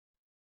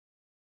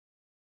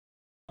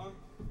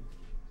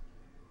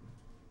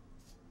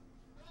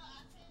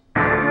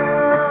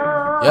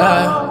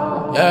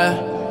Yeah,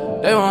 yeah,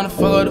 they wanna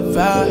fuck up the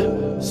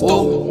vibe.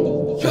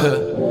 Ooh,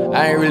 yeah.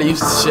 I ain't really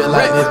used to shit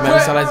like this, man.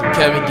 It sound like some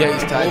Kevin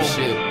Gates type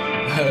shit.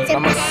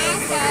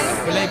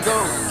 But they go.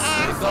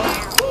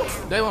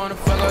 They wanna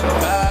fuck up the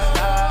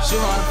vibe. She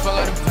wanna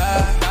fuck up the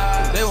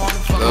vibe. They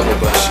wanna fuck up the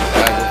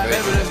vibe.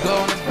 Baby, let's go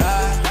on the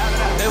vibe.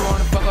 They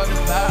wanna fuck up the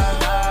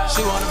vibe.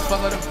 She wanna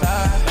fuck up the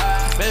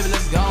vibe. Baby,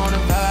 let's go on the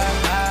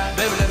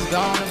vibe. Baby, let's go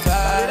on the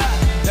vibe.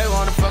 They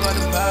wanna fuck up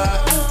the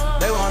vibe.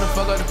 They wanna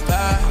fuck up the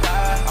vibe.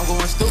 I'm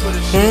going stupid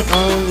as shit.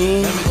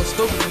 Let me go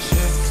stupid as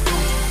shit.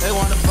 They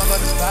wanna fuck up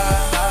the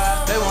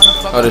vibe. They wanna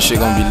fuck up the vibe. Oh, this shit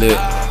gonna be lit.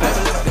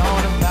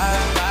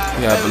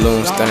 We got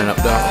balloons standing up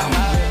there.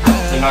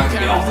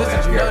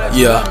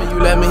 Yeah. You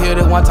let me hear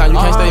this one time, you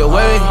can't stay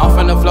away. I'm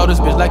finna flow this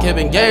bitch like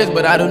Kevin Gates,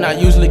 but I do not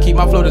usually keep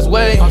my flow this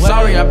way. I'm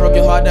sorry I broke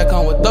your heart, that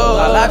come with thugs.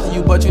 I lied to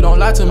you, but you don't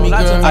lie to me,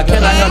 girl. I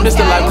cannot help this,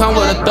 the life come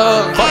with a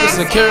thug. Fuck the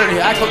security,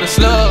 I cook the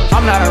slug.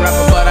 I'm not a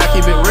rapper, but I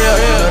keep it real.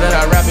 You know that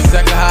I rap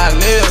exactly how I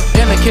live.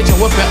 In the kitchen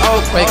whooping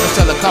old quakers,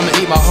 tell her come and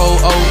eat my whole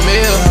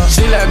oatmeal.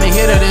 She let me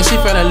hit her, then she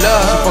fell in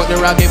love. She fucked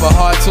around, gave her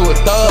heart to a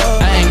thug.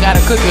 I ain't gotta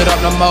cook it up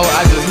no more,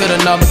 I just hit a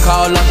number,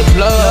 call up the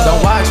plug.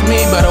 Don't watch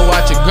me, better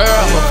watch your girl.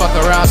 But fuck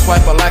around,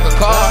 swipe her like a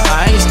car.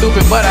 I ain't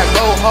stupid, but I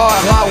go hard.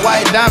 My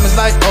white diamonds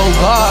like, oh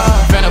God.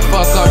 Finna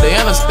fuck up the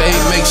interstate,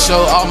 make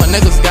sure all my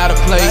niggas got a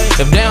plate.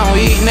 If they don't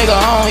eat, nigga,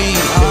 I don't eat.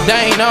 If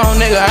they ain't on,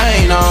 nigga,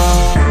 I ain't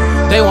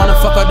on. They wanna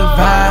fuck up the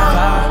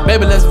vibe.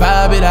 Baby, let's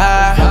vibe it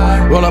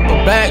high. Roll up a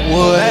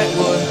backwood.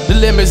 The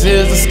limits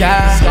is the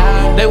sky.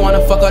 They wanna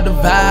fuck up the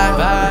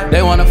vibe.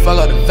 They wanna fuck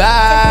up the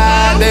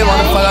vibe. They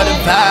wanna fuck up the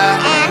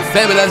vibe.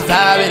 Baby, let's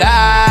vibe it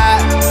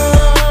high.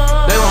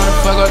 They wanna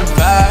fuck up the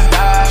vibe.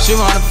 She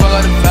wanna fuck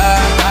up the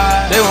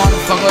vibe. They wanna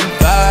fuck up the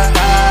vibe.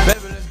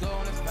 Baby, let's go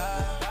on this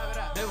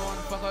vibe. They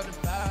wanna fuck up the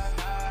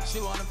vibe. She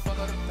wanna fuck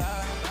up the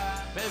vibe.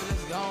 Baby,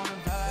 let's go on the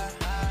vibe.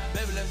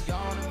 Baby, let's go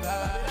on the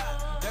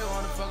vibe. They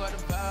wanna fuck up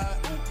the vibe.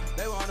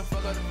 They wanna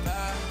fuck up the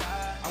vibe.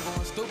 I'm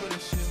going stupid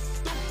as shit.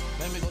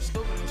 Make me go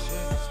stupid as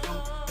shit.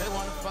 They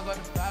wanna fuck up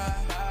the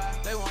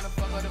vibe. They wanna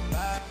fuck up the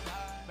vibe.